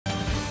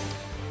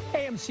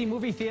AMC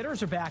movie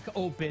theaters are back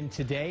open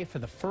today for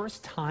the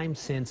first time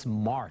since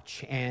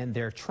March, and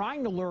they're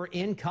trying to lure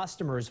in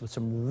customers with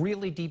some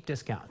really deep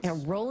discounts.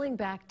 And rolling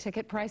back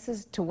ticket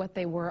prices to what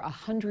they were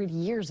 100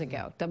 years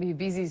ago.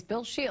 WBZ's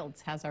Bill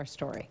Shields has our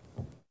story.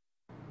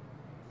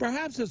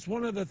 Perhaps it's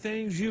one of the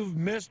things you've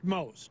missed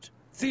most.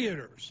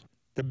 Theaters,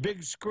 the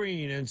big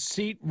screen and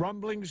seat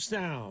rumbling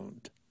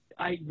sound.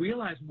 I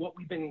realized what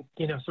we've been,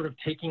 sort of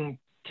taken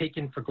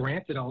for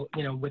granted,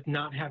 with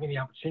not having the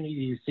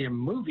opportunity to see a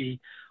movie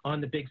on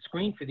the big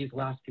screen for these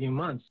last few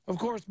months. Of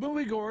course,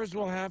 moviegoers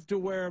will have to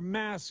wear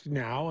masks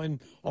now, and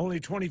only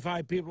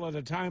 25 people at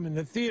a time in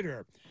the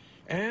theater.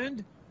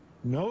 And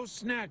no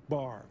snack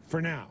bar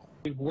for now.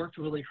 We've worked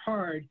really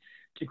hard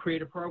to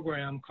create a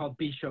program called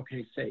Be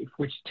Showcase Safe,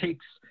 which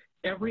takes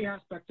every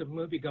aspect of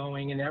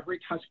moviegoing and every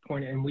touch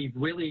point, and we've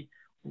really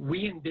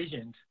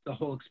re-envisioned the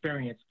whole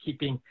experience,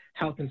 keeping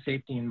health and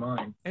safety in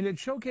mind. And at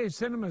Showcase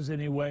Cinemas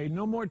anyway,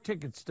 no more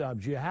ticket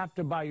stubs. You have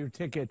to buy your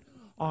ticket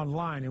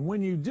online. And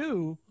when you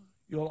do,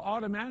 you'll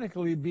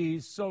automatically be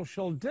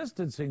social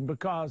distancing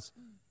because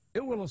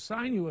it will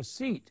assign you a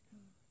seat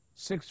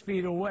 6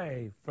 feet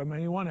away from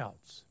anyone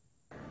else.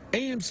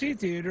 AMC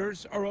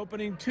theaters are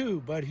opening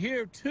too, but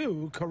here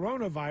too,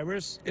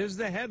 coronavirus is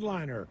the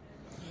headliner.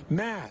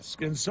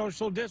 Mask and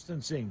social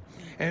distancing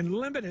and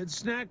limited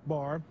snack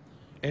bar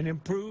and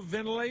improved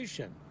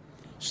ventilation.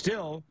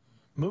 Still,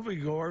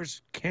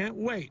 moviegoers can't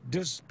wait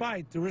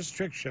despite the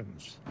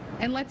restrictions.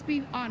 And let's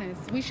be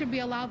honest, we should be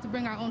allowed to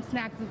bring our own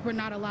snacks if we're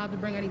not allowed to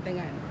bring anything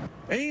in.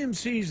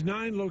 AMC's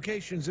 9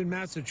 locations in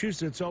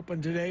Massachusetts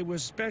opened today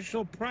with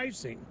special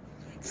pricing,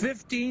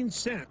 15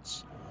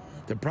 cents.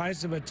 The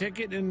price of a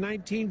ticket in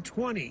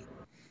 1920.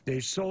 They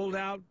sold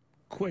out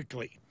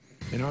quickly.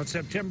 And on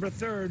September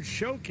 3rd,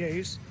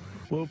 Showcase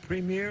will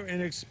premiere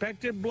an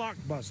expected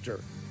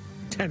blockbuster,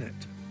 Tenet.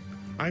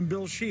 I'm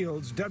Bill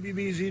Shields,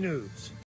 WBZ News.